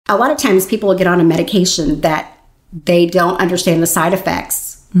A lot of times people will get on a medication that they don't understand the side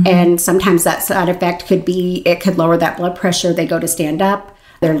effects. And sometimes that side effect could be, it could lower that blood pressure. They go to stand up,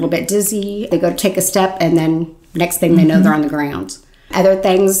 they're a little bit dizzy, they go to take a step, and then next thing they know, they're on the ground. Other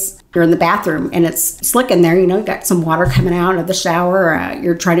things, you're in the bathroom and it's slick in there, you've got some water coming out of the shower,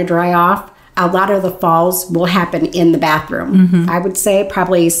 you're trying to dry off. A lot of the falls will happen in the bathroom. I would say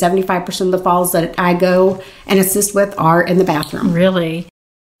probably 75% of the falls that I go and assist with are in the bathroom. Really?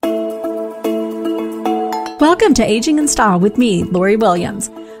 Welcome to Aging in Style with me, Lori Williams.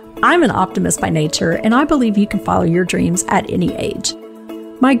 I'm an optimist by nature, and I believe you can follow your dreams at any age.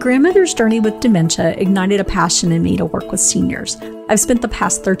 My grandmother's journey with dementia ignited a passion in me to work with seniors. I've spent the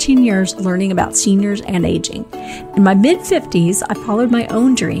past 13 years learning about seniors and aging. In my mid-50s, I followed my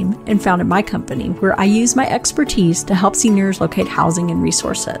own dream and founded my company, where I use my expertise to help seniors locate housing and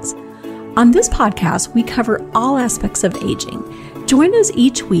resources. On this podcast, we cover all aspects of aging. Join us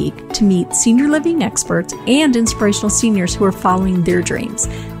each week to meet senior living experts and inspirational seniors who are following their dreams.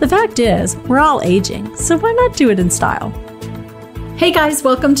 The fact is, we're all aging, so why not do it in style? Hey guys,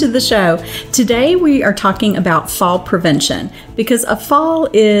 welcome to the show. Today we are talking about fall prevention because a fall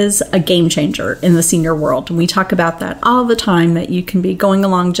is a game changer in the senior world. And we talk about that all the time, that you can be going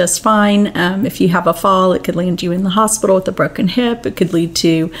along just fine. If you have a fall, it could land you in the hospital with a broken hip. It could lead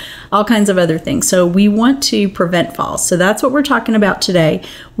to all kinds of other things. So we want to prevent falls. So that's what we're talking about today.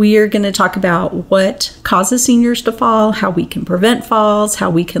 We are going to talk about what causes seniors to fall, how we can prevent falls,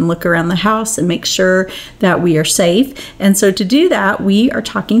 how we can look around the house and make sure that we are safe. And so to do that, we are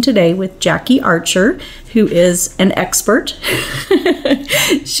talking today with Jacque Archer, who is an expert.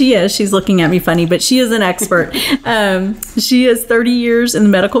 She's looking at me funny, but she is an expert. She is 30 years in the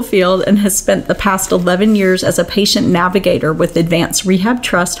medical field and has spent the past 11 years as a patient navigator with Advanced Rehab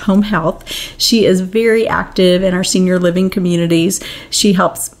Trust Home Health. She is very active in our senior living communities. She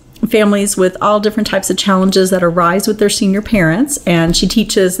helps families with all different types of challenges that arise with their senior parents, and she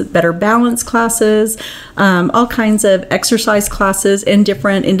teaches better balance classes, all kinds of exercise classes in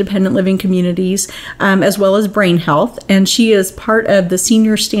different independent living communities, as well as brain health. And she is part of the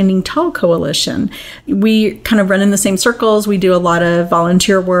Senior Standing Tall Coalition. We kind of run in the same circles. We do a lot of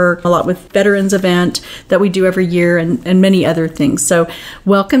volunteer work, a lot with veterans event that we do every year, and many other things. So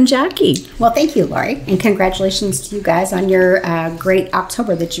welcome, Jacque. Well, thank you, Lori, and congratulations to you guys on your great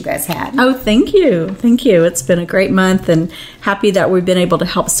October that you guys had. Oh, thank you. Thank you. It's been a great month, and happy that we've been able to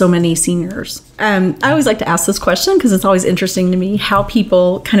help so many seniors. I always like to ask this question because it's always interesting to me how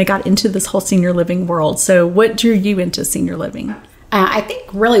people kind of got into this whole senior living world. So what drew you into senior living? I think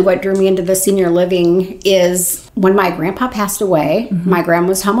really what drew me into the senior living is when my grandpa passed away, my grandma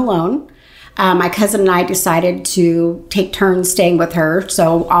was home alone. My cousin and I decided to take turns staying with her.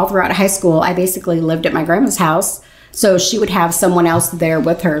 So all throughout high school, I basically lived at my grandma's house. So she would have someone else there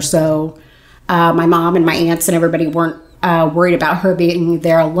with her. So my mom and my aunts and everybody weren't worried about her being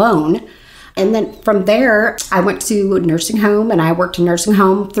there alone. And then from there, I went to nursing home, and I worked in nursing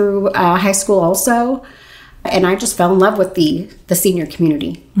home through high school also. And I just fell in love with the senior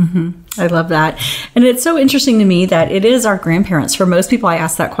community. I love that. And it's so interesting to me that it is our grandparents. For most people, I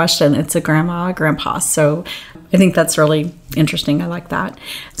ask that question. It's a grandma, grandpa. So I think that's really interesting. I like that.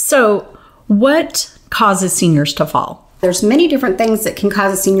 So what causes seniors to fall? There's many different things that can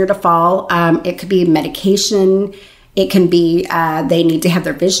cause a senior to fall. It could be medication. It can be they need to have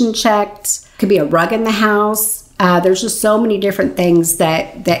their vision checked. It could be a rug in the house. There's just so many different things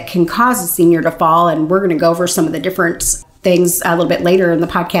that can cause a senior to fall, and we're going to go over some of the different things a little bit later in the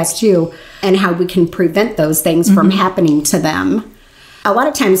podcast too, and how we can prevent those things from happening to them. A lot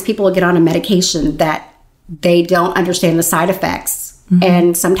of times people will get on a medication that they don't understand the side effects.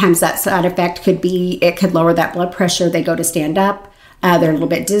 And sometimes that side effect could be, it could lower that blood pressure. They go to stand up, they're a little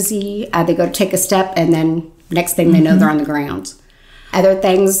bit dizzy, they go to take a step, and then next thing they know, they're on the ground. Other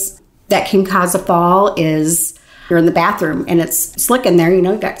things that can cause a fall is you're in the bathroom and it's slick in there,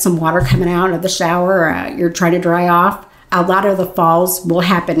 you've got some water coming out of the shower, you're trying to dry off. A lot of the falls will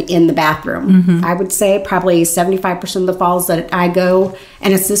happen in the bathroom. I would say probably 75% of the falls that I go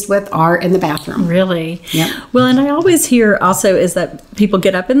and assist with are in the bathroom. Really? Yeah. Well, and I always hear also is that people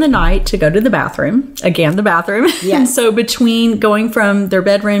get up in the night to go to the bathroom. Again, the bathroom. Yes. And so between going from their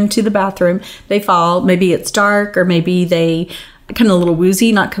bedroom to the bathroom, they fall. Maybe it's dark, or maybe they kind of a little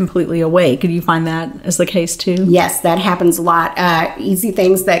woozy, not completely awake. Do you find that as the case too? Yes, that happens a lot. Easy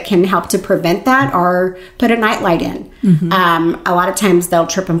things that can help to prevent that are put a nightlight in. A lot of times they'll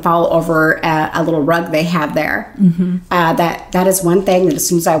trip and fall over a little rug they have there. That is one thing that as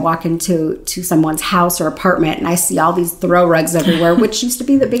soon as I walk into someone's house or apartment and I see all these throw rugs everywhere, which used to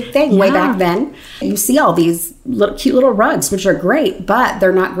be the big thing way back then. You see all these cute little rugs, which are great, but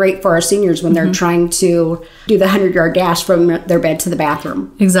they're not great for our seniors when they're trying to do the 100-yard dash from their bed to the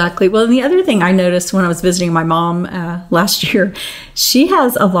bathroom. Exactly. Well, and the other thing I noticed when I was visiting my mom last year, she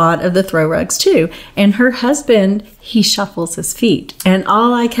has a lot of the throw rugs too. And her husband, he shuffles his feet. And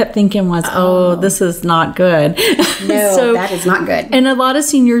all I kept thinking was, oh, this is not good. No, that is not good. And a lot of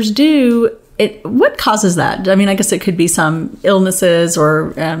seniors do. What causes that? I mean, I guess it could be some illnesses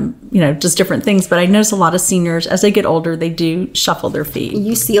or, just different things. But I notice a lot of seniors, as they get older, they do shuffle their feet.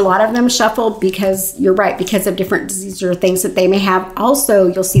 You see a lot of them shuffle because, you're right, because of different diseases or things that they may have. Also,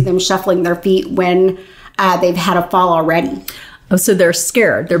 you'll see them shuffling their feet when they've had a fall already. Oh, so they're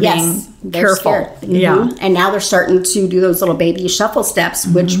scared. They're being careful. Yeah. And now they're starting to do those little baby shuffle steps,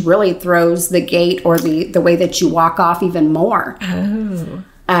 which really throws the gait or the way that you walk off even more. Oh.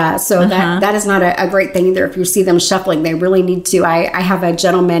 So that is not a great thing either. If you see them shuffling, they really need to. I have a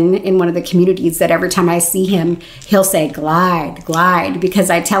gentleman in one of the communities that every time I see him, he'll say, glide, glide, because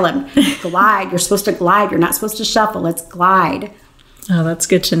I tell him, glide, you're supposed to glide. You're not supposed to shuffle. It's glide. Oh, that's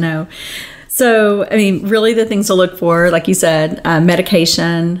good to know. So, I mean, really the things to look for, like you said,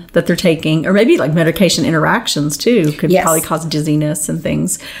 medication that they're taking, or maybe like medication interactions too, could probably cause dizziness and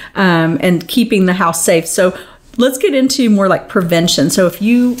things, and keeping the house safe. So let's get into more like prevention. So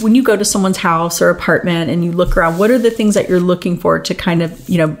when you go to someone's house or apartment and you look around, what are the things that you're looking for to kind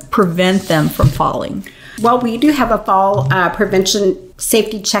of, prevent them from falling? Well, we do have a fall prevention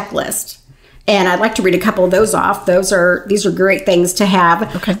safety checklist. And I'd like to read a couple of those off. These are great things to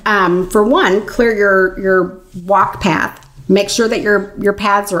have. Okay. For one, clear your walk path. Make sure that your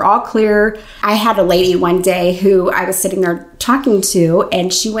paths are all clear. I had a lady one day who I was sitting there talking to,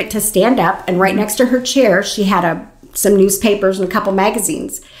 and she went to stand up, and right next to her chair, she had some newspapers and a couple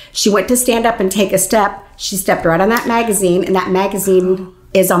magazines. She went to stand up and take a step. She stepped right on that magazine, and that magazine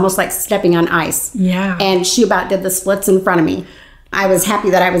is almost like stepping on ice. Yeah. And she about did the splits in front of me. I was happy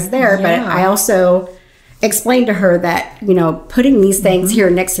that I was there, but I also explained to her that, putting these things here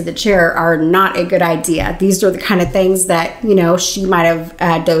next to the chair are not a good idea. These are the kind of things that, she might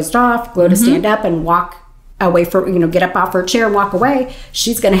have dozed off, go to stand up and walk away get up off her chair and walk away.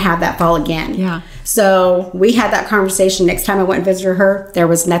 She's going to have that fall again. Yeah. So we had that conversation. Next time I went and visited her, there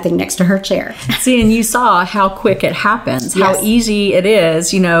was nothing next to her chair. See, and you saw how quick it happens, how easy it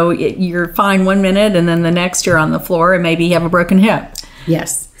is. You're fine 1 minute and then the next you're on the floor and maybe you have a broken hip.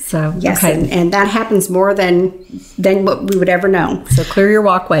 Yes. So, yes, okay. and that happens more than what we would ever know. So clear your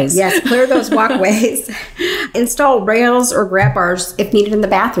walkways. Yes, clear those walkways. Install rails or grab bars if needed in the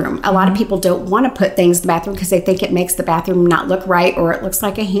bathroom. A lot of people don't want to put things in the bathroom because they think it makes the bathroom not look right, or it looks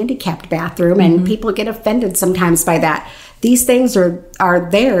like a handicapped bathroom, and people get offended sometimes by that. These things are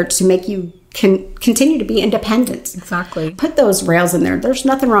there to make you can continue to be independent. Exactly. Put those rails in there. There's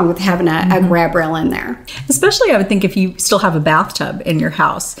nothing wrong with having a grab rail in there. Especially, I would think, if you still have a bathtub in your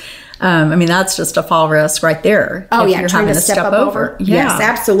house. That's just a fall risk right there. Oh, if yeah, you're trying having to step up over. Yeah. Yes,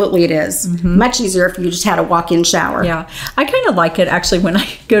 absolutely it is. Much easier if you just had a walk-in shower. Yeah. I kind of like it, actually, when I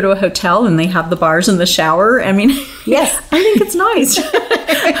go to a hotel and they have the bars in the shower. Yes. I think it's nice.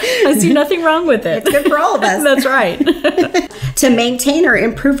 I see nothing wrong with it. It's good for all of us. That's right. To maintain or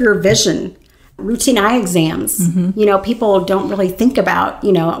improve your vision. Routine eye exams. People don't really think about,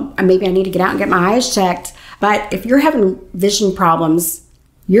 maybe I need to get out and get my eyes checked. But if you're having vision problems,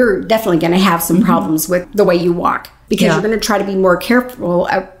 you're definitely going to have some problems with the way you walk, because you're going to try to be more careful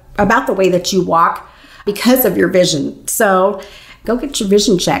about the way that you walk because of your vision. So go get your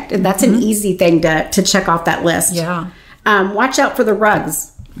vision checked. And that's an easy thing to check off that list. Yeah. Watch out for the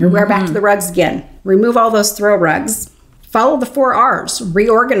rugs. We're back to the rugs again. Remove all those throw rugs. Follow the 4 R's: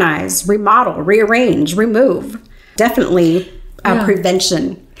 reorganize, remodel, rearrange, remove. Definitely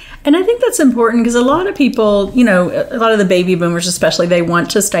prevention. And I think that's important because a lot of people, a lot of the baby boomers especially, they want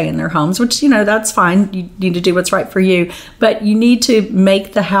to stay in their homes, which, that's fine. You need to do what's right for you. But you need to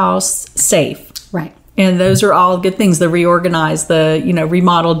make the house safe. Right. And those are all good things. The reorganize, the,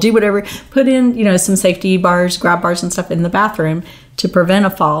 remodel, do whatever. Put in, some safety bars, grab bars and stuff in the bathroom to prevent a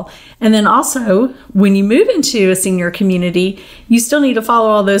fall. And then also, when you move into a senior community, you still need to follow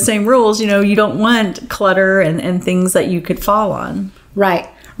all those same rules. You don't want clutter and things that you could fall on. Right.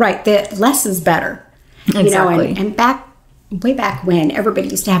 The less is better. Exactly. And way back when, everybody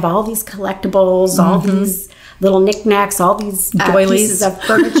used to have all these collectibles, all these little knickknacks, all these doilies, pieces of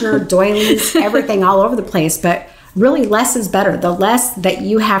furniture, doilies, everything all over the place. But really less is better. The less that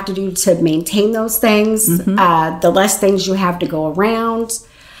you have to do to maintain those things, the less things you have to go around.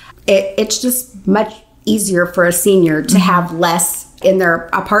 It's just much easier for a senior to have less in their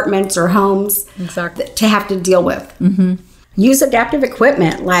apartments or homes to have to deal with. Use adaptive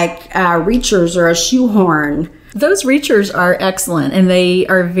equipment like reachers or a shoehorn. Those reachers are excellent, and they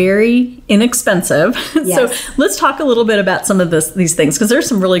are very inexpensive. Yes. So let's talk a little bit about some of these things, because there's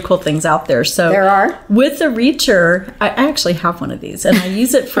some really cool things out there. So there are. With the reacher, I actually have one of these, and I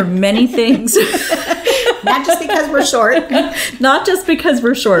use it for many things. Not just because we're short. Not just because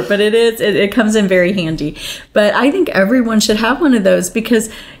we're short, but it comes in very handy. But I think everyone should have one of those because,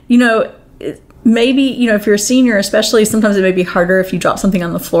 maybe, if you're a senior, especially, sometimes it may be harder if you drop something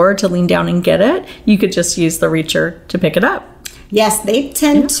on the floor to lean down and get it. You could just use the reacher to pick it up. Yes, they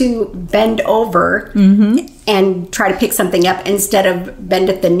tend to bend over and try to pick something up instead of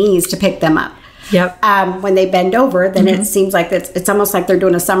bend at the knees to pick them up. Yep. When they bend over, then it seems like it's almost like they're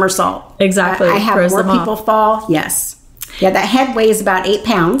doing a somersault. Exactly. I have more people fall. Yes. Yeah, that head weighs about 8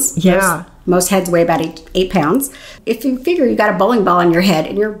 pounds. Yeah. Most heads weigh about 8 pounds. If you figure you got a bowling ball on your head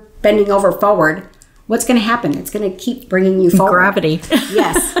and you're bending over forward, what's going to happen? It's going to keep bringing you forward. Gravity.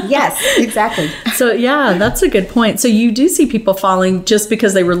 Yes, exactly. So, yeah, that's a good point. So you do see people falling just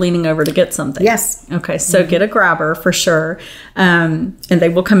because they were leaning over to get something. Yes. Okay, so get a grabber for sure. And they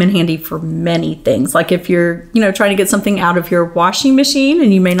will come in handy for many things. Like if you're, trying to get something out of your washing machine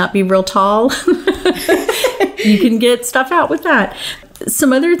and you may not be real tall, you can get stuff out with that.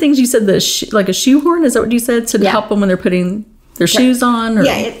 Some other things you said, like a shoehorn, is that what you said? To help them when they're putting their shoes on? Or?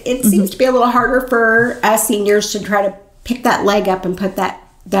 Yeah, it seems to be a little harder for us seniors to try to pick that leg up and put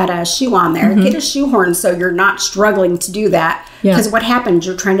that shoe on there. Get a shoehorn so you're not struggling to do that. Because what happens,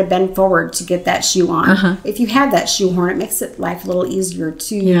 you're trying to bend forward to get that shoe on. If you have that shoehorn, it makes life a little easier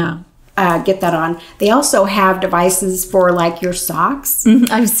to get that on. They also have devices for like your socks.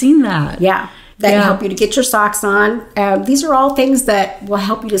 I've seen that. Yeah. That help you to get your socks on. These are all things that will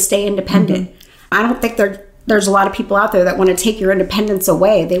help you to stay independent. I don't think there's a lot of people out there that want to take your independence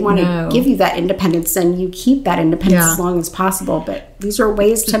away. They want to give you that independence, and you keep that independence as long as possible. But these are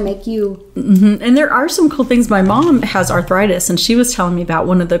ways to make you... And there are some cool things. My mom has arthritis, and she was telling me about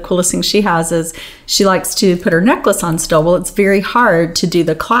one of the coolest things she has is she likes to put her necklace on still. Well, it's very hard to do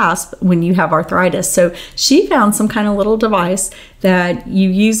the clasp when you have arthritis. So she found some kind of little device that you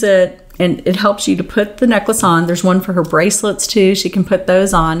use it, and it helps you to put the necklace on. There's one for her bracelets, too. She can put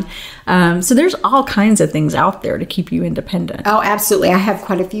those on. So there's all kinds of things out there to keep you independent. Oh, absolutely. I have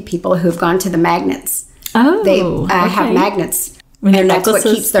quite a few people who've gone to the magnets. Oh, they have magnets. And that's what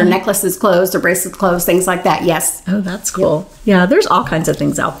keeps their necklaces closed, their bracelets closed, things like that. Yes. Oh, that's cool. Yeah, there's all kinds of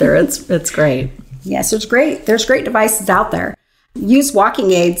things out there. It's great. Yes, there's great devices out there. Use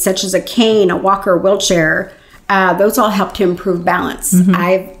walking aids such as a cane, a walker, wheelchair. Those all help to improve balance.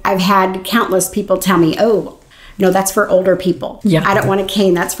 I've had countless people tell me, oh, no, that's for older people. Yeah. I don't want a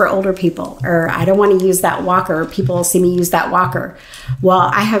cane, that's for older people. Or I don't want to use that walker. People will see me use that walker.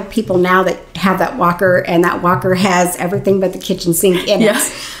 Well, I have people now that have that walker, and that walker has everything but the kitchen sink in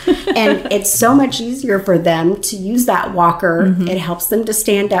it. And it's so much easier for them to use that walker. It helps them to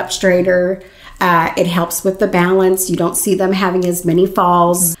stand up straighter. It helps with the balance. You don't see them having as many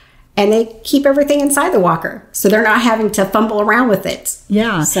falls. And they keep everything inside the walker, so they're not having to fumble around with it.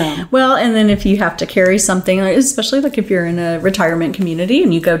 Yeah. So well, and then if you have to carry something, especially like if you're in a retirement community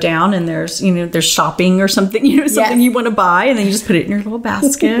and you go down and there's shopping or something, something you want to buy, and then you just put it in your little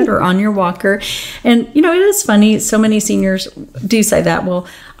basket or on your walker. And it is funny. So many seniors do say that. Well,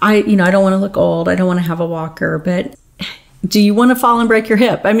 I don't want to look old. I don't want to have a walker, but do you want to fall and break your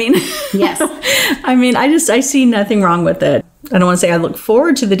hip? I mean, yes. I see nothing wrong with it. I don't want to say I look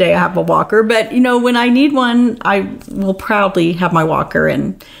forward to the day I have a walker, but, when I need one, I will proudly have my walker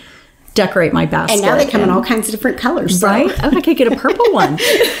and decorate my basket. And now they come in all kinds of different colors. So. Right? Oh, I could get a purple one.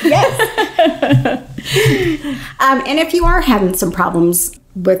 Yes. And if you are having some problems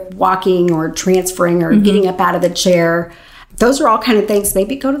with walking or transferring or getting up out of the chair, those are all kind of things.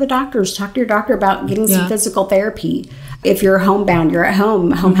 Maybe go to the doctors, talk to your doctor about getting some physical therapy. If you're homebound, you're at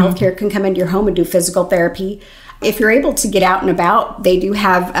home. Home health care can come into your home and do physical therapy. If you're able to get out and about, they do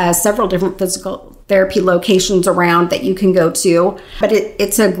have several different physical therapy locations around that you can go to. But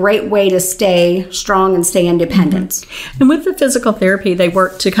it's a great way to stay strong and stay independent. And with the physical therapy, they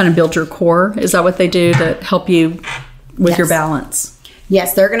work to kind of build your core. Is that what they do to help you with your balance?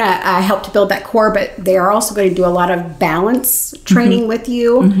 Yes, they're going to help to build that core, but they are also going to do a lot of balance training with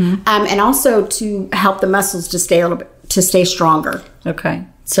you, and also to help the muscles to stay stronger. Okay,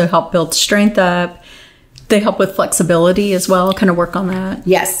 so help build strength up. They help with flexibility as well, kind of work on that.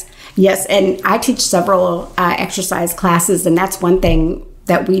 Yes. Yes, and I teach several exercise classes, and that's one thing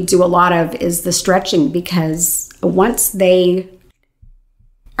that we do a lot of is the stretching, because once they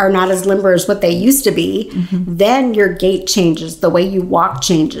are not as limber as what they used to be, then your gait changes, the way you walk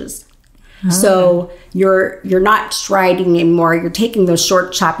changes. So you're not striding anymore. You're taking those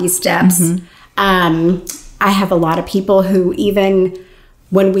short, choppy steps. I have a lot of people who, even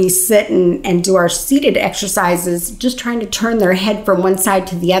when we sit and do our seated exercises, just trying to turn their head from one side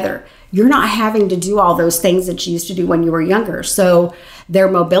to the other. You're not having to do all those things that you used to do when you were younger. So their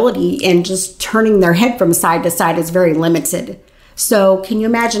mobility and just turning their head from side to side is very limited. So can you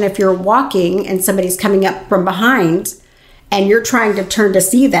imagine if you're walking and somebody's coming up from behind and you're trying to turn to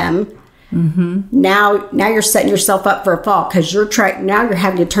see them? Now you're setting yourself up for a fall, because you're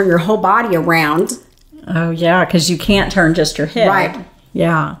having to turn your whole body around. Oh yeah, because you can't turn just your head. Right.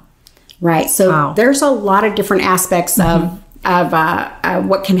 Yeah. Right. So there's a lot of different aspects of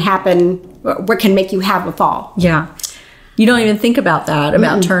what can happen, what can make you have a fall. Yeah. You don't even think about that,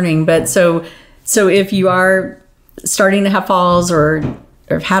 about turning. But so if you are starting to have falls or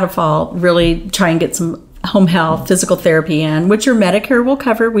have had a fall, really try and get some home health, physical therapy in, which your Medicare will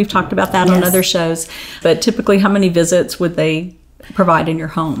cover. We've talked about that on other shows. But typically, how many visits would they provide in your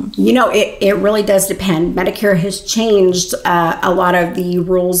home? It really does depend. Medicare has changed a lot of the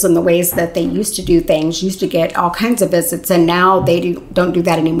rules and the ways that they used to do things. Used to get all kinds of visits, and now they don't do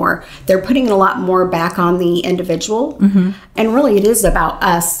that anymore. They're putting a lot more back on the individual. And really, it is about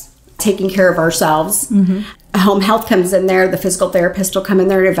us taking care of ourselves. Home health comes in there. The physical therapist will come in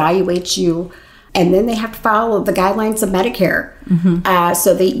there and evaluate you. And then they have to follow the guidelines of Medicare.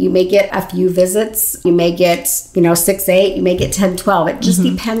 So that you may get a few visits. You may get, 6, 8. You may get 10, 12. It just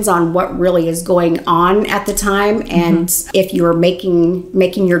depends on what really is going on at the time, and if you're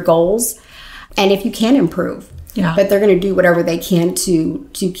making your goals, and if you can improve. Yeah. But they're going to do whatever they can to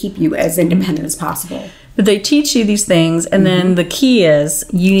keep you as independent as possible. But they teach you these things, and then the key is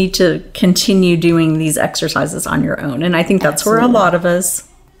you need to continue doing these exercises on your own. And I think that's where a lot of us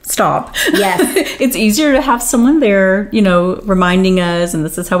stop. Yes. It's easier to have someone there, reminding us, and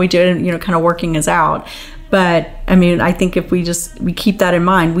this is how we do it, and, kind of working us out. But I mean, I think if we keep that in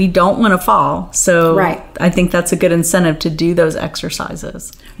mind, we don't want to fall. So I think that's a good incentive to do those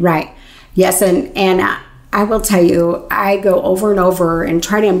exercises. Right. Yes. And I will tell you, I go over and over and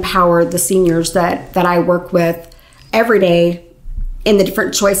try to empower the seniors that I work with every day in the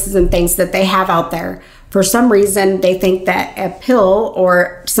different choices and things that they have out there. For some reason, they think that a pill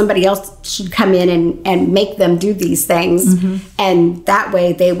or somebody else should come in and make them do these things. And that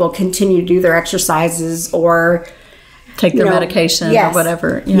way they will continue to do their exercises or take their medication or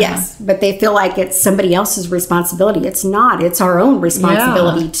whatever. Yes, but they feel like it's somebody else's responsibility. It's not. It's our own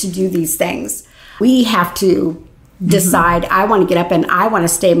responsibility to do these things. We have to decide, I want to get up and I want to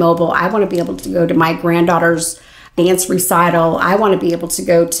stay mobile. I want to be able to go to my granddaughter's dance recital. I want to be able to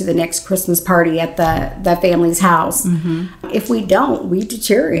go to the next Christmas party at the family's house. If we don't, we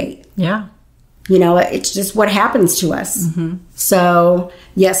deteriorate. Yeah. It's just what happens to us. So,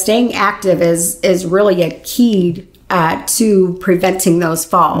 staying active is really a key to preventing those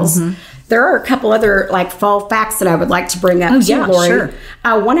falls. There are a couple other fall facts that I would like to bring up too, Lori. Sure.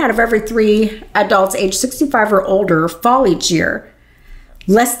 1 out of every 3 adults age 65 or older fall each year.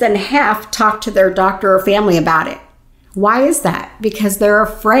 Less than half talk to their doctor or family about it. Why is that? Because they're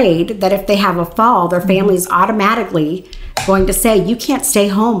afraid that if they have a fall, their family's automatically going to say, you can't stay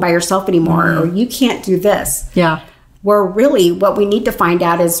home by yourself anymore, or you can't do this. Yeah. Where really what we need to find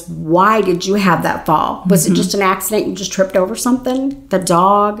out is, why did you have that fall? Was it just an accident? You just tripped over something? The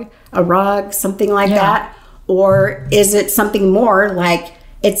dog, a rug, something like that? Or is it something more like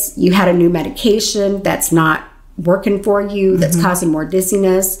you had a new medication that's not working for you, that's causing more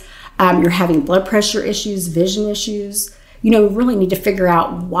dizziness? You're having blood pressure issues, vision issues. We really need to figure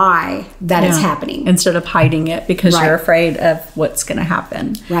out why that is happening. Instead of hiding it because you're afraid of what's going to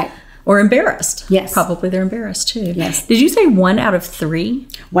happen. Right. Or embarrassed. Yes. Probably they're embarrassed too. Yes. Did you say 1 out of 3?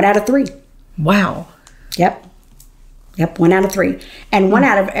 1 out of 3. Wow. Yep, 1 out of 3. And 1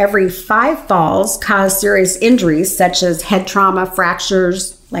 out of every 5 falls cause serious injuries, such as head trauma,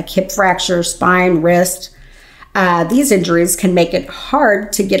 fractures, like hip fracture, spine, wrist. These injuries can make it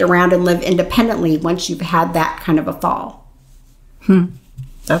hard to get around and live independently once you've had that kind of a fall.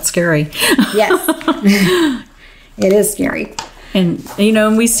 That's scary. Yes. It is scary. And,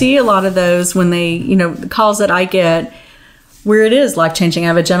 we see a lot of those when they, the calls that I get where it is life-changing. I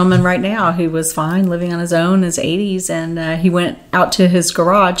have a gentleman right now who was fine, living on his own in his 80s, and he went out to his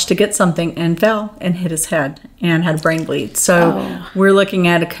garage to get something and fell and hit his head and had a brain bleed. So we're looking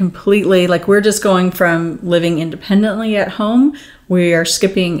at a completely, like, we're just going from living independently at home. We are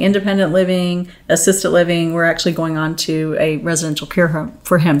skipping independent living, assisted living. We're actually going on to a residential care home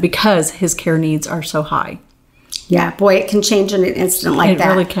for him because his care needs are so high. Yeah, boy, it can change in an instant like that.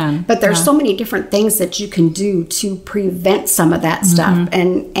 It really can. But there's so many different things that you can do to prevent some of that stuff,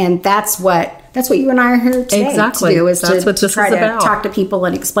 and that's what you and I are here today to do. Is that's what this try is to about. Talk to people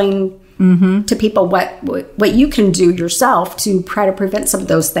and explain to people what you can do yourself to try to prevent some of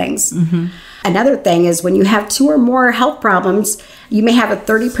those things. Another thing is when you have 2 or more health problems, you may have a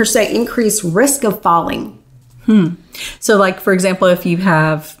 30% increased risk of falling. So, like, for example, if you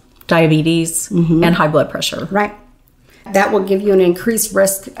have diabetes and high blood pressure. Right. That will give you an increased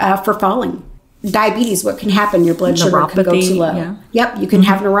risk for falling. Diabetes, what can happen? Your blood sugar can go too low. Yeah. Yep, you can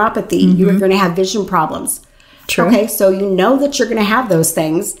have neuropathy. You're going to have vision problems. True. Okay, so you know that you're going to have those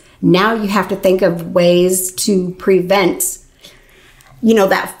things. Now you have to think of ways to prevent,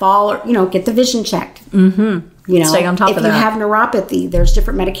 that fall, or, get the vision checked. Stay on top of that. If you have neuropathy, there's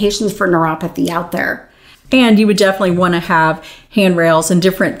different medications for neuropathy out there. And you would definitely want to have handrails and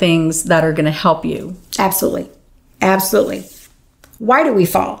different things that are going to help you. Absolutely. Absolutely. Why do we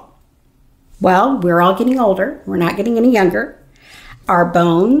fall? Well, we're all getting older. We're not getting any younger. Our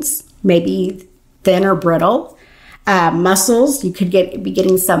bones may be thin or brittle. Muscles, you could be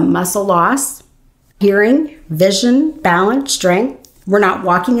getting some muscle loss. Hearing, vision, balance, strength. We're not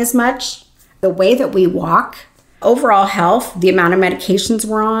walking as much. The way that we walk, overall health, the amount of medications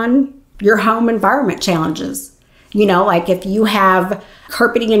we're on, your home environment challenges. Like if you have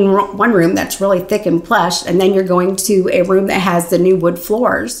carpeting in one room that's really thick and plush, and then you're going to a room that has the new wood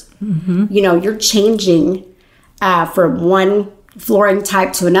floors, you're changing from one flooring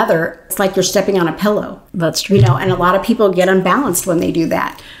type to another. It's like you're stepping on a pillow. That's true. And a lot of people get unbalanced when they do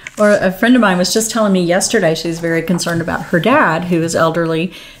that. Or a friend of mine was just telling me yesterday, she's very concerned about her dad, who is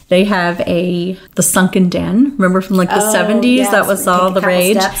elderly. They have the sunken den. Remember from like the 70s? Yes. That was all the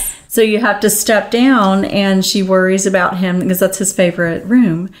rage. Steps. So you have to step down, and she worries about him because that's his favorite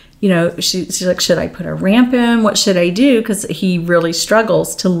room. She's like, should I put a ramp in? What should I do? Because he really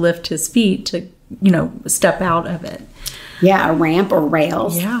struggles to lift his feet to, step out of it. Yeah, a ramp or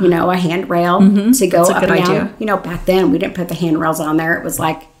rails, a handrail to go up and down. Idea. Back then we didn't put the handrails on there. It was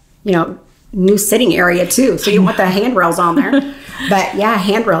like, new sitting area too. So you don't want the handrails on there. But yeah,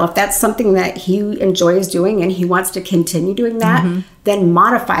 handrail, if that's something that he enjoys doing and he wants to continue doing that, then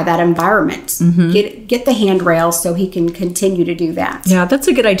modify that environment. Get the handrail so he can continue to do that. Yeah, that's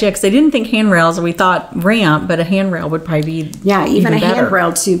a good idea because I didn't think handrails. We thought ramp, but a handrail would probably be even a better.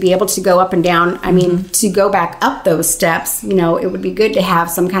 Handrail to be able to go up and down. I mean, to go back up those steps, it would be good to have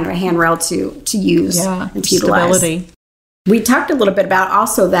some kind of a handrail to use and to utilize. Stability. We talked a little bit about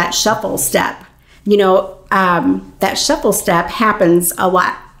also that shuffle step. That shuffle step happens a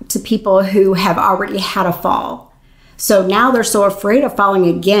lot to people who have already had a fall. So now they're so afraid of falling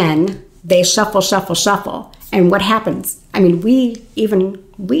again, they shuffle. And what happens? I mean,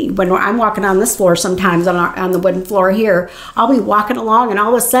 when I'm walking on this floor sometimes on the wooden floor here, I'll be walking along and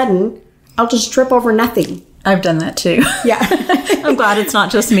all of a sudden I'll just trip over nothing. I've done that too. Yeah. I'm glad it's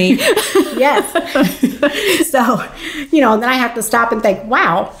not just me. Yes. So, and then I have to stop and think,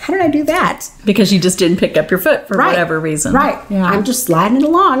 wow, how did I do that? Because you just didn't pick up your foot for whatever reason. Right. Yeah. I'm just sliding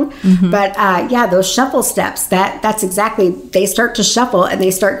along. But those shuffle steps, that's exactly, they start to shuffle and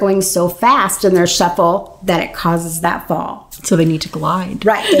they start going so fast in their shuffle that it causes that fall. So they need to glide.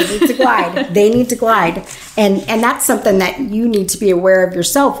 Right. They need to glide. And that's something that you need to be aware of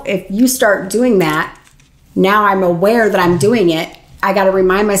yourself. If you start doing that, now I'm aware that I'm doing it. I got to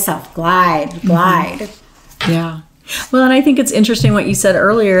remind myself, glide. Yeah. Well, and I think it's interesting what you said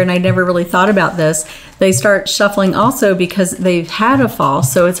earlier, and I never really thought about this. They start shuffling also because they've had a fall,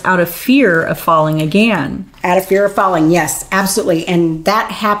 so it's out of fear of falling again. Out of fear of falling, yes, absolutely. And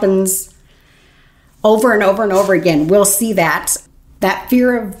that happens over and over and over again. We'll see that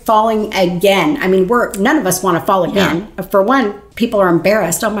fear of falling again. I mean, none of us want to fall again. Yeah. For one, people are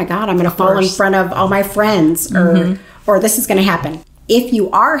embarrassed. Oh my God, I'm going to fall in front of all my friends, or this is going to happen. If you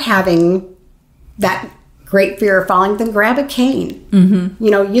are having that great fear of falling, then grab a cane.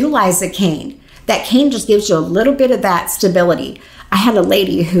 Utilize a cane. That cane just gives you a little bit of that stability. I had a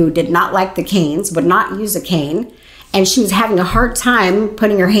lady who did not like the canes, would not use a cane, and she was having a hard time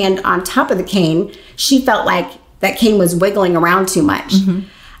putting her hand on top of the cane. She felt like that cane was wiggling around too much.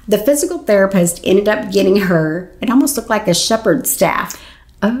 The physical therapist ended up getting her, it almost looked like a shepherd's staff.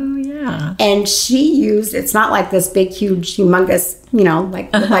 Oh, yeah. And she used, it's not like this big, huge, humongous,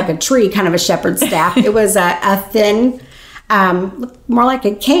 like a tree kind of a shepherd's staff. It was a thin, more like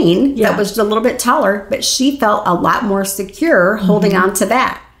a cane that was a little bit taller, but she felt a lot more secure holding on to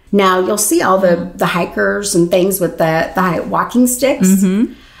that. Now, you'll see all the hikers and things with the walking sticks.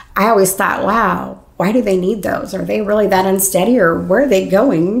 I always thought, wow, why do they need those? Are they really that unsteady, or where are they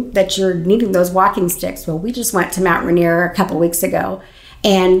going that you're needing those walking sticks? Well, we just went to Mount Rainier a couple weeks ago,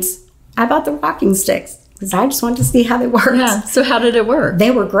 and I bought the walking sticks because I just wanted to see how they worked. Yeah. So how did it work?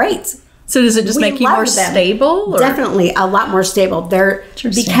 They were great. So does it just make you more stable? Or? Definitely a lot more stable. They're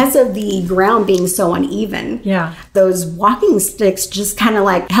because of the ground being so uneven. Yeah. Those walking sticks just kind of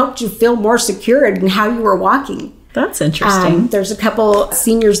like helped you feel more secure in how you were walking. That's interesting. There's a couple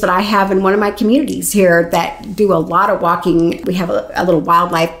seniors that I have in one of my communities here that do a lot of walking. We have a little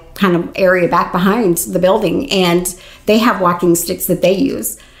wildlife kind of area back behind the building, and they have walking sticks that they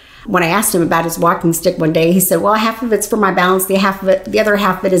use. When I asked him about his walking stick one day, he said, well, half of it's for my balance, the other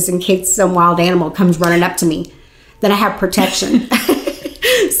half of it is in case some wild animal comes running up to me. Then I have protection.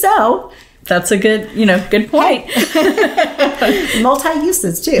 So that's a good point.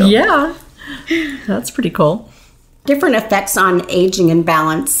 Multi-uses too. Yeah. That's pretty cool. Different effects on aging and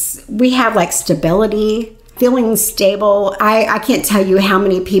balance. We have like stability, feeling stable. I can't tell you how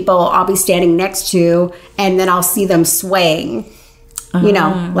many people I'll be standing next to and then I'll see them swaying.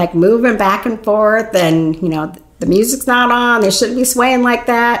 Like moving back and forth, and, the music's not on. They shouldn't be swaying like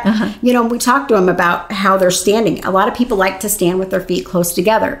that. We talk to them about how they're standing. A lot of people like to stand with their feet close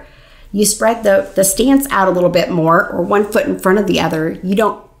together. You spread the stance out a little bit more, or one foot in front of the other. You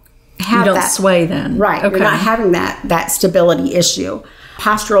don't sway then. Right. Okay. You're not having that stability issue.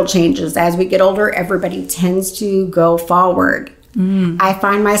 Postural changes. As we get older, everybody tends to go forward. I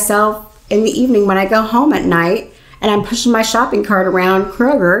find myself in the evening when I go home at night, and I'm pushing my shopping cart around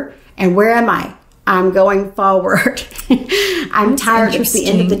Kroger, and where am I? I'm going forward. I'm tired. It's the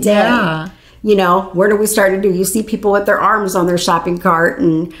end of the day. Yeah. Where do we start to do? You see people with their arms on their shopping cart,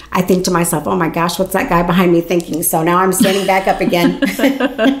 and I think to myself, oh my gosh, what's that guy behind me thinking? So now I'm standing back up again.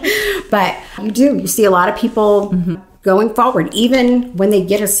 But you see a lot of people going forward. Even when they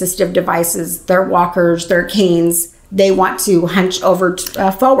get assistive devices, their walkers, their canes, they want to hunch over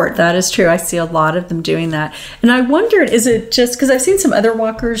forward. That is true. I see a lot of them doing that. And I wondered, is it just because I've seen some other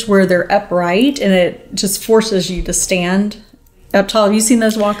walkers where they're upright and it just forces you to stand up tall. Have you seen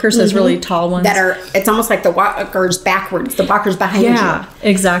those walkers, those really tall ones? It's almost like the walker's backwards. The walker's behind you. Yeah,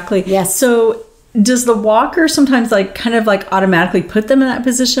 exactly. Yes. So does the walker sometimes kind of automatically put them in that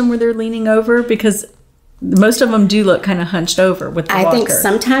position where they're leaning over? Because most of them do look kind of hunched over with the walker. I think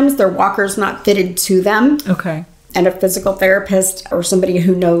sometimes their walker's not fitted to them. Okay. And a physical therapist or somebody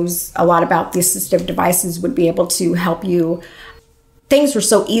who knows a lot about the assistive devices would be able to help you. Things are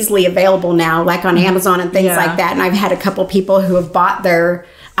so easily available now, like on Amazon and things like that. And I've had a couple people who have bought their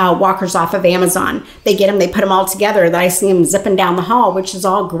walkers off of Amazon. They get them, they put them all together. Then I see them zipping down the hall, which is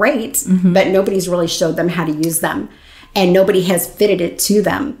all great, but nobody's really showed them how to use them. And nobody has fitted it to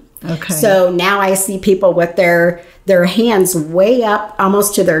them. Okay. So now I see people with their hands way up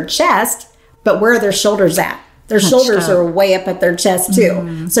almost to their chest, but where are their shoulders at? Their shoulders are way up at their chest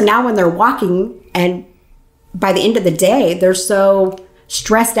too. So now when they're walking, and by the end of the day, they're so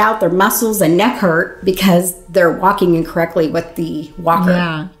stressed out, their muscles and neck hurt because they're walking incorrectly with the walker.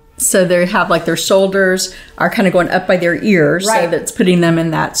 Yeah. So they have their shoulders are kind of going up by their ears. Right. So that's putting them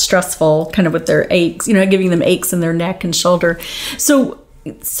in that stressful kind of with their aches, giving them aches in their neck and shoulder. So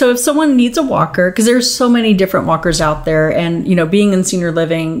if someone needs a walker, because there's so many different walkers out there, and being in senior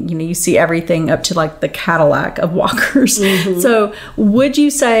living, you see everything up to the Cadillac of walkers. So would you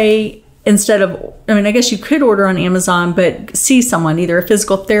say, instead of, I guess you could order on Amazon, but see someone, either a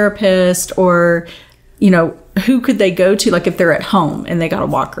physical therapist or who could they go to, if they're at home and they got a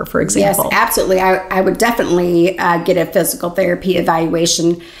walker, for example? Yes, absolutely. I would definitely get a physical therapy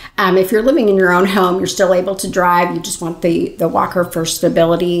evaluation. If you're living in your own home, you're still able to drive, you just want the walker for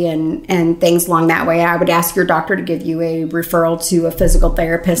stability and things along that way, I would ask your doctor to give you a referral to a physical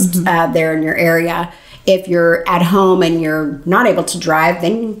therapist there in your area. If you're at home and you're not able to drive,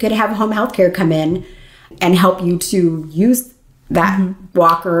 then you could have home health care come in and help you to use that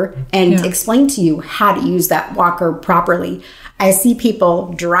walker and explain to you how to use that walker properly. I see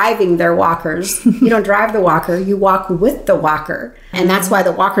people driving their walkers. You don't drive the walker, you walk with the walker. And that's why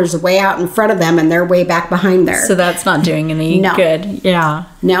the walker's way out in front of them and they're way back behind there. So that's not doing any good. Yeah.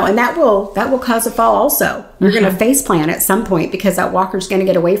 No, and that will cause a fall also. You're going to face plant at some point because that walker's going to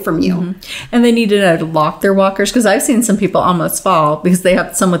get away from you. And they need to know to lock their walkers, because I've seen some people almost fall because they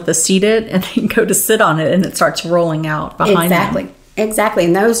have some with the seated and they go to sit on it and it starts rolling out behind them. Exactly.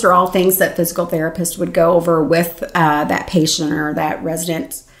 And those are all things that physical therapists would go over with that patient or that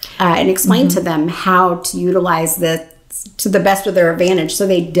resident and explain to them how to utilize this to the best of their advantage so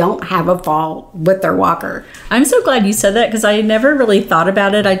they don't have a fall with their walker. I'm so glad you said that because I never really thought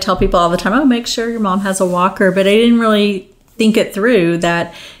about it. I tell people all the time, oh, make sure your mom has a walker. But I didn't really think it through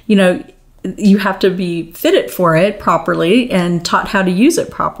that, you have to be fitted for it properly and taught how to use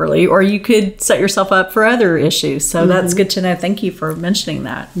it properly, or you could set yourself up for other issues. So that's good to know. Thank you for mentioning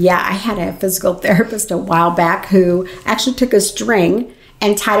that. Yeah, I had a physical therapist a while back who actually took a string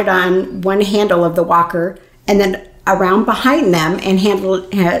and tied it on one handle of the walker and then around behind them and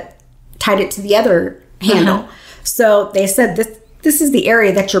tied it to the other handle. So they said this is the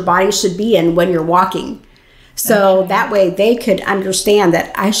area that your body should be in when you're walking. So that way they could understand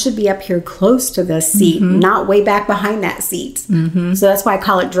that I should be up here close to this seat, not way back behind that seat. So that's why I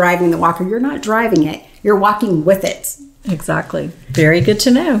call it driving the walker. You're not driving it. You're walking with it. Exactly. Very good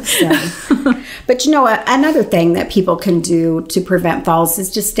to know. But another thing that people can do to prevent falls is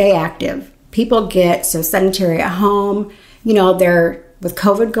to stay active. People get so sedentary at home. They're with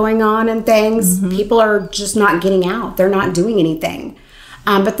COVID going on and things. People are just not getting out. They're not doing anything.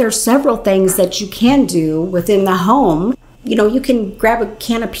 But there's several things that you can do within the home. You can grab a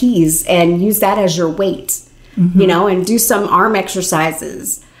can of peas and use that as your weight, and do some arm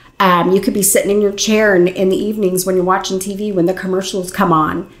exercises. You could be sitting in your chair in the evenings when you're watching TV, when the commercials come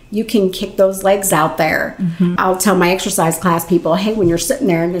on. You can kick those legs out there. I'll tell my exercise class people, hey, when you're sitting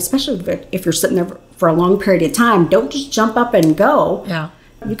there, and especially if you're sitting there for a long period of time, don't just jump up and go. Yeah.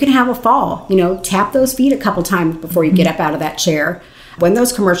 You can have a fall. Tap those feet a couple times before you get up out of that chair. When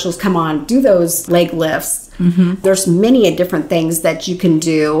those commercials come on, do those leg lifts. There's many different things that you can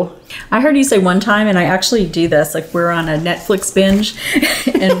do. I heard you say one time, and I actually do this, like we're on a Netflix binge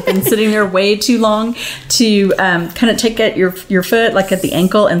and been sitting there way too long, to kind of take at your foot, like at the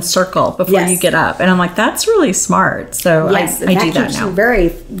ankle, and circle before you get up. And I'm like, that's really smart. So I do that now. Very,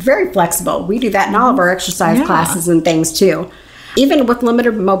 very flexible. We do that in all of our exercise classes and things too. Even with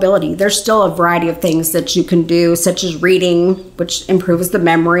limited mobility, there's still a variety of things that you can do, such as reading, which improves the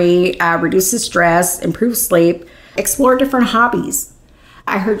memory, reduces stress, improves sleep, explore different hobbies.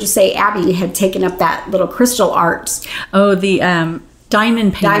 I heard you say Abby had taken up that little crystal art. Oh, the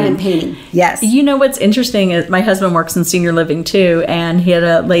diamond painting. Diamond painting, yes. What's interesting is my husband works in senior living too, and he had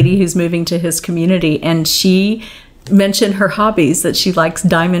a lady who's moving to his community, and she mentioned her hobbies, that she likes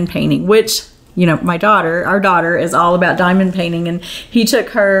diamond painting, which our daughter is all about diamond painting, and he took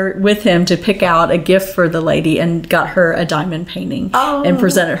her with him to pick out a gift for the lady and got her a diamond painting and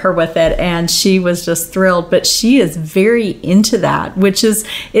presented her with it. And she was just thrilled, but she is very into that, which is,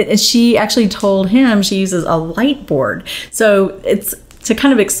 she actually told him she uses a light board. So it's, to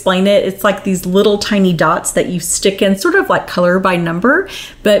kind of explain it, it's like these little tiny dots that you stick in, sort of like color by number.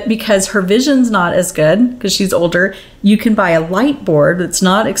 But because her vision's not as good, because she's older, you can buy a light board that's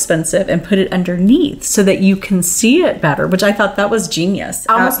not expensive and put it underneath so that you can see it better, which I thought that was genius.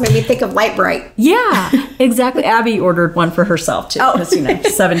 Almost made me think of Light Bright. Yeah, exactly. Abby ordered one for herself too, because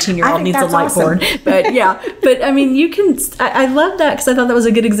 17-year-old needs a light board. But I mean, you can. I love that, because I thought that was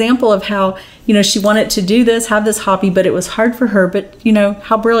a good example of how she wanted to do this, have this hobby, but it was hard for her. But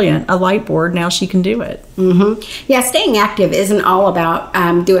how brilliant, a light board, now she can do it. Yeah, staying active isn't all about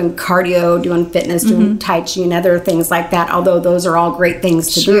doing cardio, doing fitness, doing Tai Chi and other things like that, although those are all great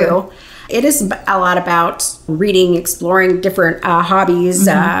things to do. It is a lot about reading, exploring different hobbies,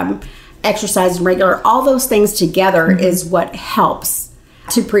 exercising regular. All those things together is what helps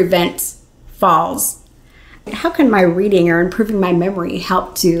to prevent falls. How can my reading or improving my memory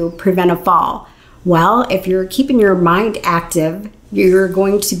help to prevent a fall? Well, if you're keeping your mind active, you're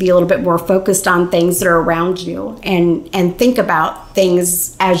going to be a little bit more focused on things that are around you and think about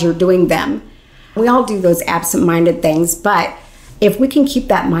things as you're doing them. We all do those absent-minded things, but if we can keep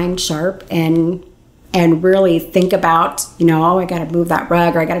that mind sharp and really think about, I got to move that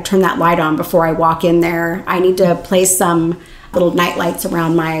rug, or I got to turn that light on before I walk in there. I need to place some little night lights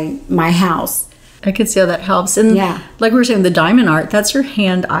around my house. I could see how that helps. And like we were saying, the diamond art, that's your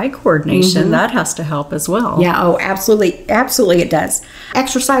hand-eye coordination. That has to help as well. Yeah, oh, absolutely. Absolutely it does.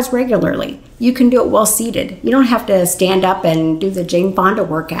 Exercise regularly. You can do it while seated. You don't have to stand up and do the Jane Fonda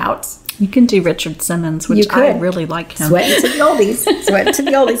workouts. You can do Richard Simmons, which I really like him. Sweating to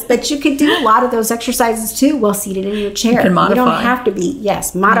the oldies. But you could do a lot of those exercises too while seated in your chair. You can modify. You don't have to be,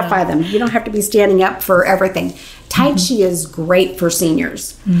 modify them. You don't have to be standing up for everything. Tai Chi is great for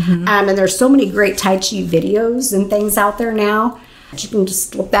seniors. And there's so many great Tai Chi videos and things out there now. You can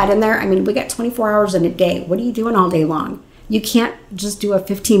just slip that in there. I mean, we got 24 hours in a day. What are you doing all day long? You can't just do a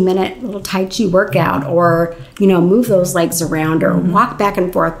 15-minute little Tai Chi workout or, move those legs around or walk back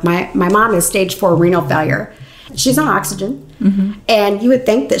and forth. My mom is stage 4 renal failure. She's on oxygen. And you would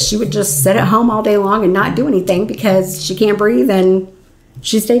think that she would just sit at home all day long and not do anything because she can't breathe and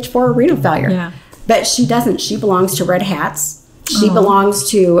she's stage 4 renal failure. Yeah. But she doesn't. She belongs to Red Hats. She belongs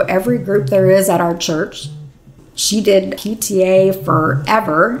to every group there is at our church. She did PTA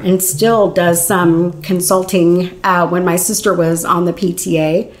forever and still does some consulting when my sister was on the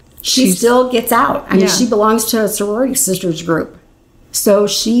PTA. She still gets out. I mean, she belongs to a sorority sisters group. So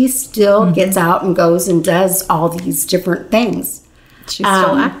she still gets out and goes and does all these different things. She's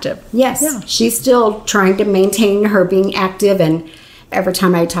still active. Yes. Yeah. She's still trying to maintain her being active. And every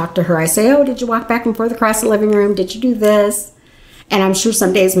time I talk to her, I say, oh, did you walk back and forth across the living room? Did you do this? And I'm sure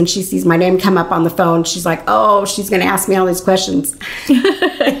some days when she sees my name come up on the phone, she's like, oh, she's going to ask me all these questions.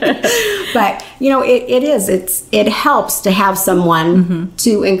 But, it helps to have someone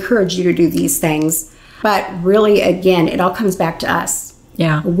to encourage you to do these things. But really, again, it all comes back to us.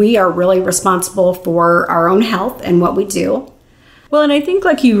 Yeah. We are really responsible for our own health and what we do. Well, and I think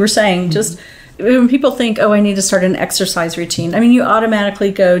like you were saying, just when people think, oh, I need to start an exercise routine. I mean, you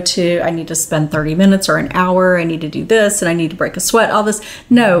automatically go to, I need to spend 30 minutes or an hour. I need to do this and I need to break a sweat, all this.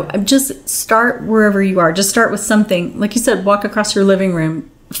 No, just start wherever you are. Just start with something. Like you said, walk across your living room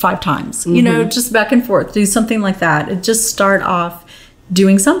 5 times, just back and forth. Do something like that. Just start off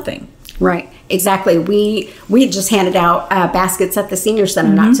doing something. Right. Exactly. We just handed out baskets at the senior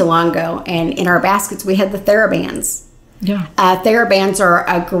center not too long ago. And in our baskets, we had the TheraBands. Yeah. TheraBands are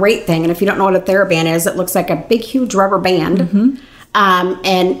a great thing. And if you don't know what a TheraBand is, it looks like a big, huge rubber band.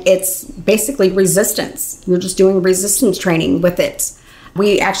 And it's basically resistance. You're just doing resistance training with it.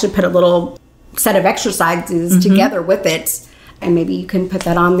 We actually put a little set of exercises together with it. And maybe you can put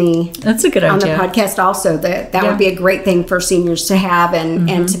that on That's a good idea. On the podcast also. That would be a great thing for seniors to have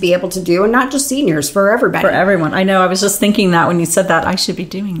and to be able to do. And not just seniors, for everybody. For everyone. I know. I was just thinking that when you said that, I should be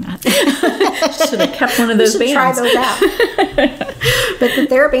doing that. Should have kept one of those bands. Try those out. But the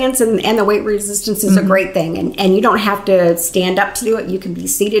TheraBands and the weight resistance is a great thing. And you don't have to stand up to do it. You can be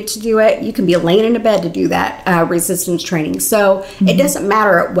seated to do it. You can be laying in a bed to do that resistance training. So it doesn't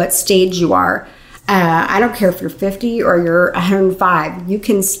matter at what stage you are. I don't care if you're 50 or you're 105, you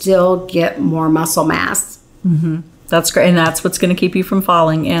can still get more muscle mass. That's great. And that's what's going to keep you from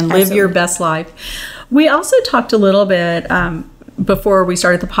falling and live your best life. We also talked a little bit before we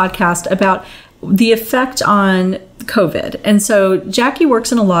started the podcast about the effect on COVID. And so Jacque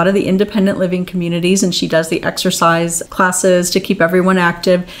works in a lot of the independent living communities and she does the exercise classes to keep everyone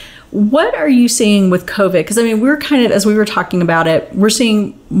active. What are you seeing with COVID? Because, I mean, we're kind of, as we were talking about it, we're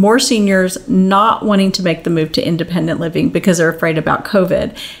seeing more seniors not wanting to make the move to independent living because they're afraid about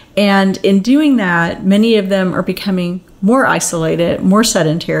COVID. And in doing that, many of them are becoming more isolated, more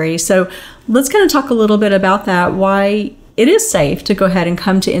sedentary. So let's kind of talk a little bit about that, why it is safe to go ahead and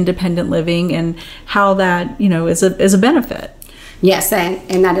come to independent living and how that, is a benefit. Yes,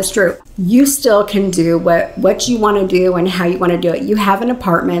 and that is true. You still can do what you want to do and how you want to do it. You have an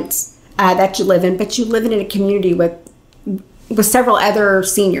apartment that you live in, but you live in a community with several other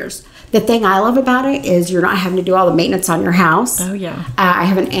seniors. The thing I love about it is you're not having to do all the maintenance on your house. Oh, yeah. I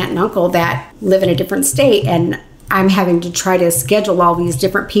have an aunt and uncle that live in a different state, and I'm having to try to schedule all these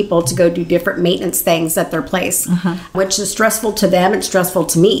different people to go do different maintenance things at their place, which is stressful to them and stressful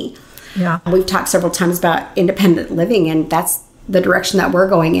to me. Yeah. We've talked several times about independent living, and that's the direction that we're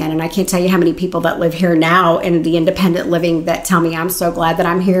going in. And I can't tell you how many people that live here now in the independent living that tell me, I'm so glad that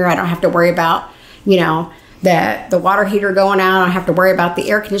I'm here. I don't have to worry about, the water heater going out. I don't have to worry about the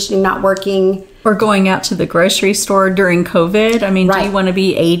air conditioning not working. Or going out to the grocery store during COVID. I mean, do you want to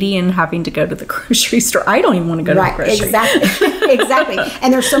be 80 and having to go to the grocery store? I don't even want to go to the grocery store. Exactly. Exactly.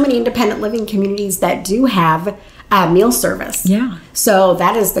 And there's so many independent living communities that do have meal service. Yeah. So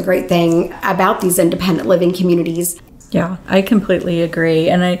that is the great thing about these independent living communities. Yeah, I completely agree.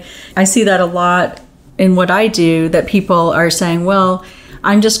 And I see that a lot in what I do, that people are saying, well,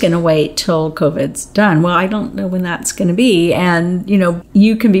 I'm just going to wait till COVID's done. Well, I don't know when that's going to be. And,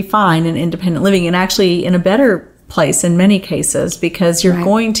 you can be fine in independent living and actually in a better place in many cases because you're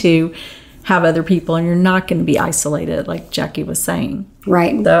going to have other people and you're not going to be isolated, like Jacque was saying.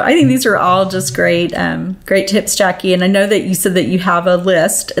 Right. So I think these are all just great tips, Jacque. And I know that you said that you have a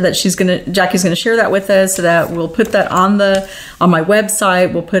list that Jacque's going to share that with us, so that we'll put that on my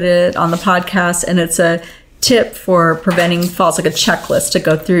website. We'll put it on the podcast, and it's a tip for preventing falls, like a checklist to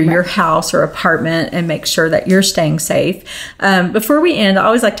go through your house or apartment and make sure that you're staying safe. Before we end, I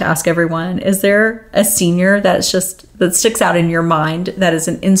always like to ask everyone, is there a senior that sticks out in your mind that is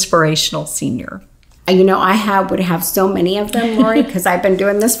an inspirational senior? I would have so many of them, Lori, because I've been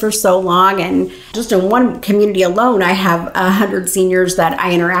doing this for so long. And just in one community alone, I have 100 seniors that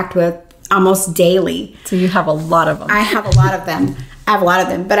I interact with almost daily. So you have a lot of them. I have a lot of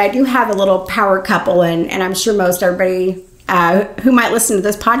them. But I do have a little power couple, and I'm sure most everybody who might listen to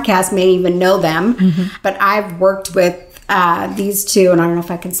this podcast may even know them. But I've worked with these two, and I don't know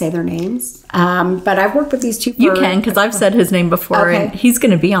if I can say their names, but I've worked with these two. You can, because I've said his name before, and he's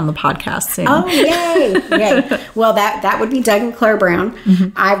going to be on the podcast soon. Oh, yay. Well, that would be Doug and Claire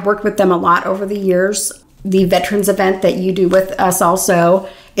Brown. I've worked with them a lot over the years. The veterans event that you do with us also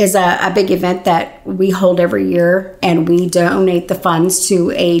is a big event that we hold every year, and we donate the funds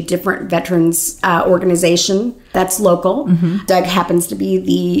to a different veterans organization that's local. Doug happens to be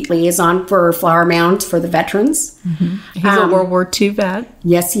the liaison for Flower Mound for the veterans. He's a World War II vet.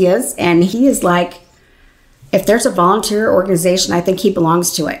 Yes, he is. And he is like, if there's a volunteer organization, I think he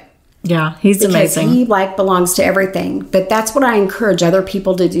belongs to it. Yeah, he's amazing. He belongs to everything. But that's what I encourage other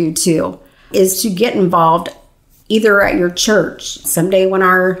people to do too, is to get involved either at your church. Someday when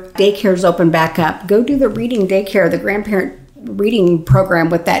our daycares open back up, go do the reading daycare, the grandparent reading program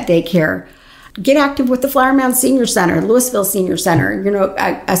with that daycare. Get active with the Flower Mound Senior Center, Louisville Senior Center,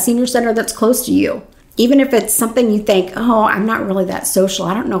 a senior center that's close to you. Even if it's something you think, oh, I'm not really that social,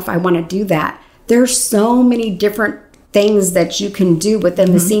 I don't know if I want to do that. There's so many different things that you can do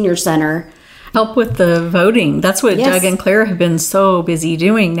within the senior center. Help with the voting. That's what Doug and Claire have been so busy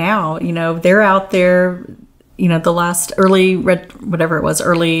doing now. They're out there, the last early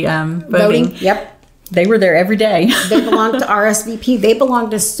voting. Yep. They were there every day. They belong to RSVP. They belong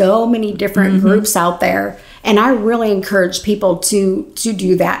to so many different groups out there. And I really encourage people to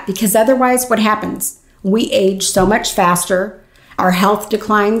do that, because otherwise what happens? We age so much faster. Our health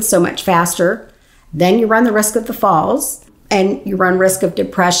declines so much faster. Then you run the risk of the falls, and you run risk of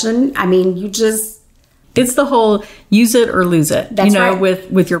depression. I mean, it's the whole use it or lose it. That's right.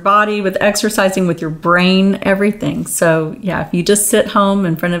 with your body, with exercising, with your brain, everything. So yeah, if you just sit home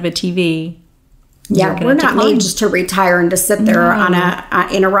in front of a TV, we're not made just to retire and to sit there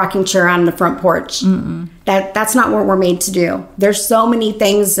in a rocking chair on the front porch. That's not what we're made to do. There's so many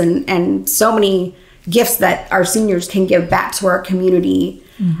things and so many gifts that our seniors can give back to our community.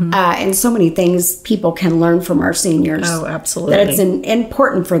 And so many things people can learn from our seniors. Oh, absolutely. That it's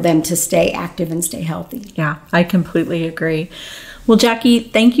important for them to stay active and stay healthy. Yeah, I completely agree. Well, Jackie,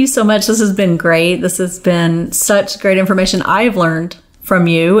 thank you so much. This has been great. This has been such great information I've learned from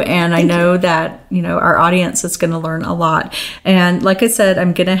you, and I know that our audience is going to learn a lot. And like I said,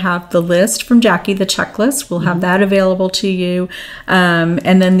 I'm going to have the list from Jackie, the checklist. We'll have that available to you,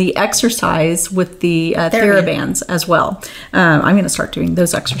 and then the exercise with the TheraBands as well. I'm going to start doing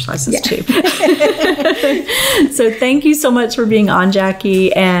those exercises too. So thank you so much for being on,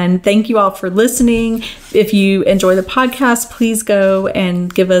 Jackie, and thank you all for listening. If you enjoy the podcast, please go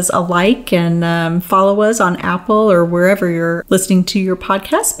and give us a like and follow us on Apple or wherever you're listening to your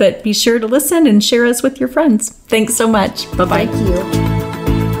podcast. But be sure to listen and share us with your friends. Thanks so much. Bye-bye. Thank you.